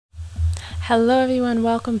Hello, everyone.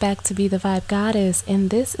 Welcome back to Be the Vibe Goddess. And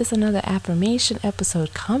this is another affirmation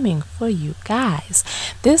episode coming for you guys.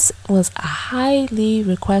 This was a highly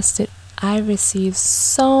requested. I received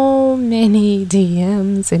so many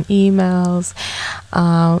DMs and emails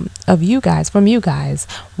from you guys,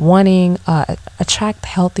 wanting attract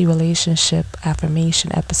healthy relationship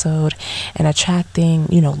affirmation episode and attracting,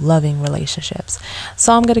 loving relationships.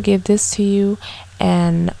 So I'm going to give this to you.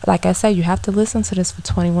 And like I said, you have to listen to this for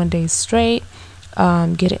 21 days straight.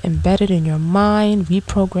 Get it embedded in your mind,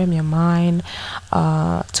 reprogram your mind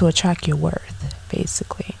to attract your worth,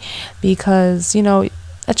 basically. Because,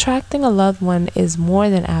 attracting a loved one is more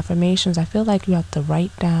than affirmations. I feel like you have to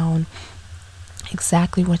write down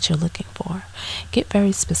exactly what you're looking for. Get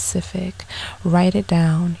very specific. Write it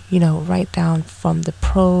down. Write down from the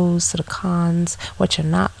pros to the cons, what you're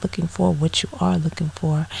not looking for, what you are looking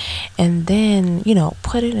for. And then,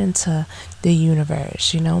 put it into the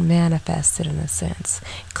universe, manifest it in a sense.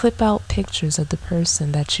 Clip out pictures of the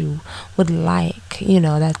person that you would like,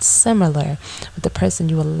 that's similar with the person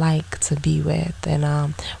you would like to be with.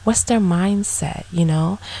 And what's their mindset,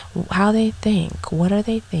 how they think, what are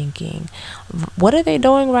they thinking, what are they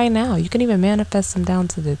doing right now? You can even manifest them down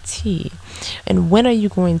to the T. And when are you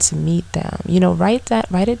going to meet them? Write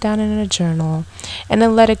it down in a journal and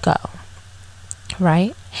then let it go.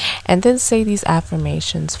 Right? And then say these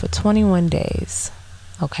affirmations for 21 days.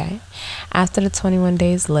 Okay? After the 21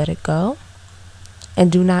 days, let it go.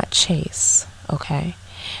 And do not chase. Okay?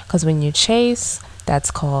 Because when you chase,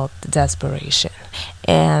 that's called desperation.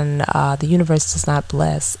 And the universe does not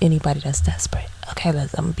bless anybody that's desperate. Okay? I'm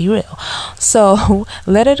gonna be real. So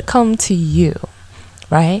let it come to you.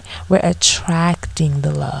 Right? We're attracting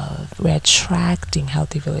the love. We're attracting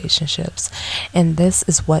healthy relationships. And this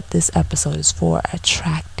is what this episode is for.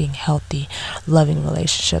 Attracting healthy, loving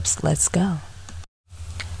relationships. Let's go.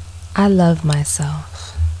 I love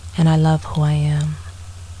myself and I love who I am.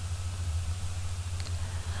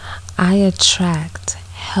 I attract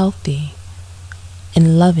healthy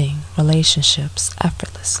and loving relationships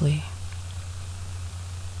effortlessly.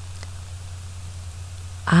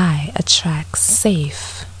 I attract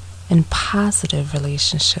safe and positive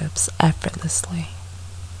relationships effortlessly.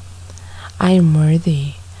 I am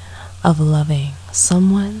worthy of loving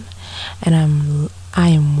someone, and I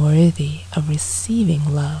am worthy of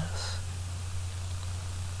receiving love.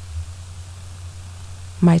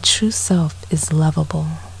 My true self is lovable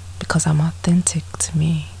because I'm authentic to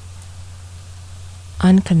me.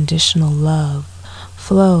 Unconditional love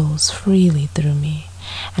flows freely through me,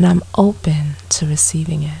 and I'm open to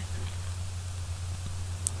receiving it.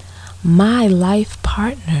 My life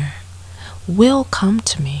partner will come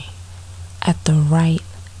to me at the right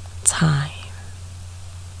time.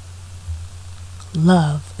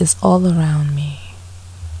 Love is all around me.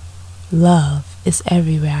 Love is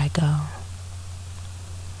everywhere I go.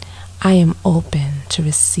 I am open to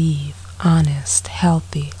receive honest,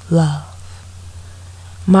 healthy love.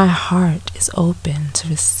 My heart is open to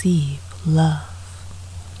receive love.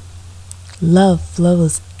 Love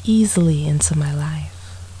flows easily into my life.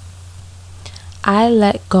 I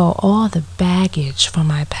let go all the baggage from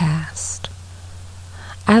my past.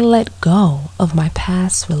 I let go of my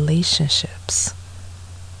past relationships.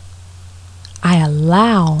 I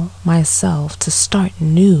allow myself to start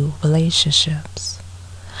new relationships.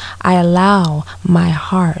 I allow my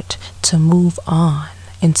heart to move on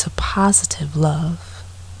into positive love.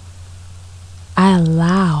 I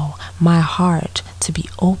allow my heart to be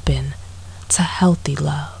open to healthy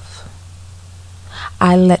love.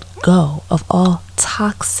 I let go of all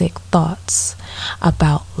toxic thoughts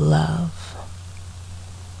about love.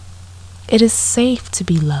 It is safe to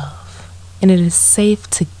be loved, and it is safe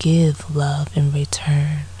to give love in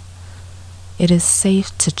return. It is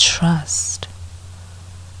safe to trust.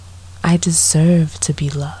 I deserve to be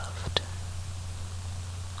loved.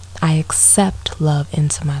 I accept love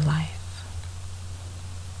into my life.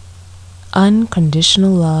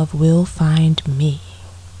 Unconditional love will find me.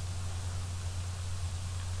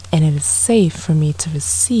 And it is safe for me to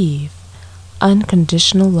receive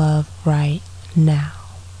unconditional love right now.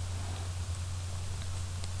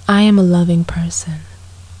 I am a loving person.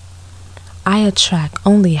 I attract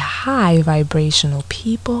only high vibrational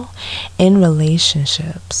people in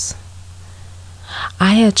relationships.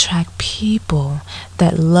 I attract people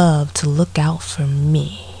that love to look out for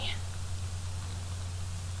me.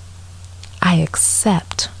 I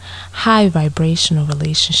accept high vibrational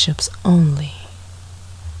relationships only.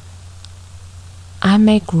 I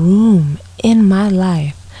make room in my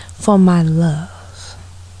life for my love.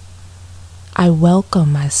 I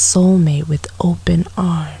welcome my soulmate with open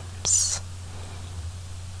arms.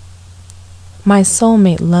 My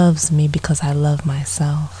soulmate loves me because I love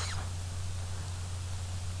myself.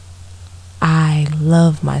 I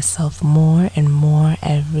love myself more and more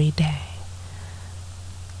every day.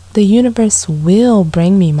 The universe will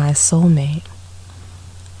bring me my soulmate.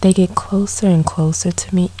 They get closer and closer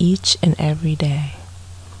to me each and every day.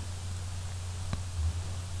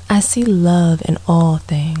 I see love in all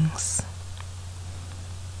things.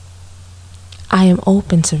 I am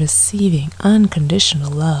open to receiving unconditional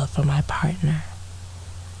love from my partner.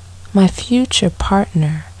 My future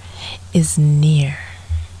partner is near.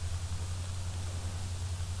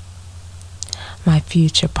 My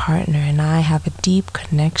future partner and I have a deep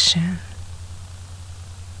connection.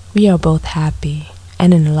 We are both happy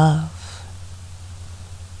and in love.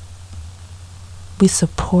 We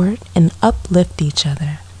support and uplift each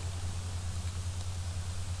other.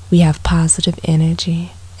 We have positive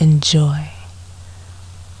energy and joy.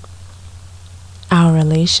 Our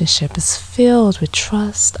relationship is filled with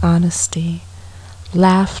trust, honesty,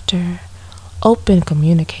 laughter, open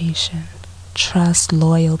communication, trust,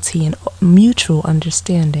 loyalty, and mutual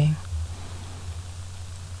understanding.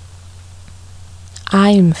 I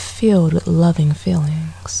am filled with loving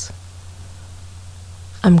feelings.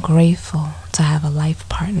 I'm grateful to have a life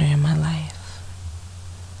partner in my life.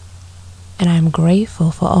 And I'm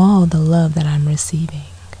grateful for all the love that I'm receiving.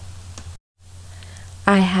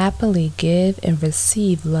 I happily give and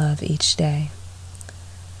receive love each day.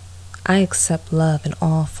 I accept love in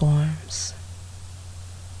all forms.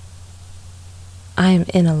 I am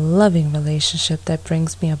in a loving relationship that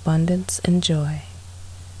brings me abundance and joy.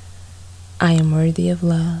 I am worthy of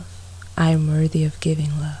love. I am worthy of giving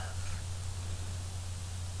love.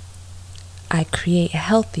 I create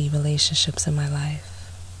healthy relationships in my life.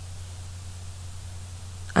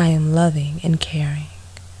 I am loving and caring.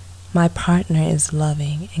 My partner is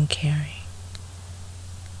loving and caring.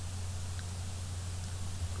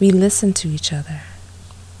 We listen to each other,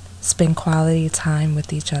 spend quality time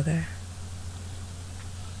with each other.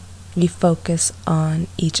 We focus on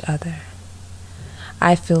each other.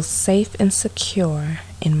 I feel safe and secure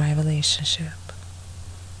in my relationship.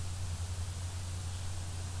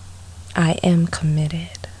 I am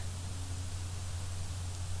committed.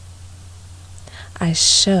 I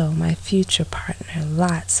show my future partner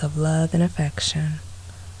lots of love and affection.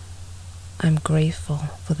 I'm grateful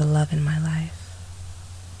for the love in my life.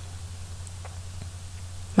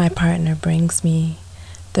 My partner brings me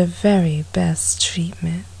the very best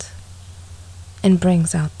treatment and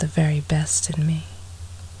brings out the very best in me.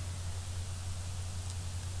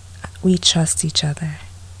 We trust each other.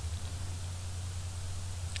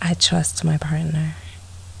 I trust my partner.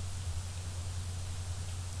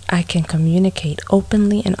 I can communicate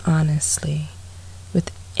openly and honestly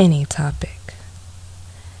with any topic.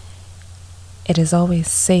 It is always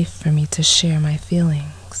safe for me to share my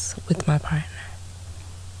feelings with my partner.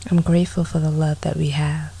 I'm grateful for the love that we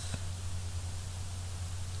have.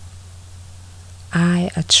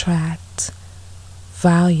 I attract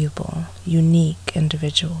valuable, unique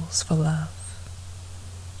individuals for love.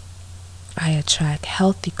 I attract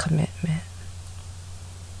healthy commitment.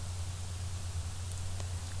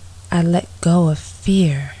 I let go of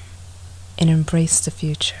fear and embrace the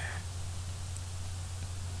future.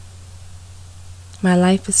 My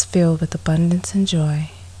life is filled with abundance and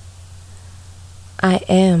joy. I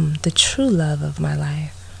am the true love of my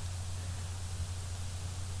life.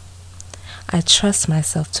 I trust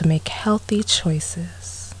myself to make healthy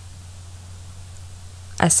choices.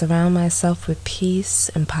 I surround myself with peace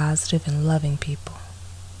and positive and loving people.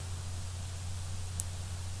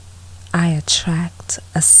 I attract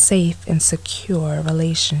a safe and secure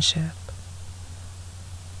relationship.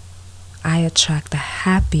 I attract a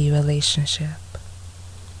happy relationship.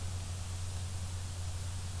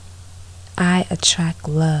 I attract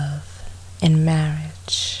love in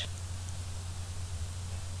marriage.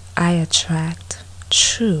 I attract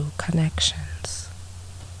true connections.